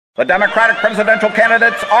The Democratic presidential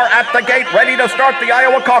candidates are at the gate, ready to start the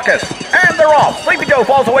Iowa caucus. And they're off. Sleepy Joe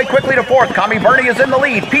falls away quickly to fourth. Commie Bernie is in the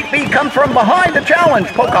lead. Pete B comes from behind to challenge.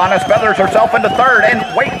 Pocahontas feathers herself into third. And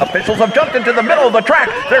wait, officials have jumped into the middle of the track.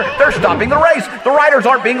 They're stopping the race. The riders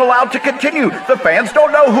aren't being allowed to continue. The fans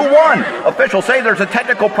don't know who won. Officials say there's a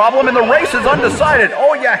technical problem and the race is undecided.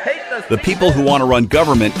 Oh, you hate this. The people who want to run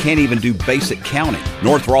government can't even do basic counting.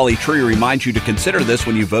 North Raleigh Tree reminds you to consider this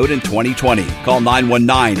when you vote in 2020. Call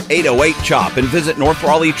 919-808-CHOP and visit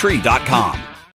NorthRaleighTree.com.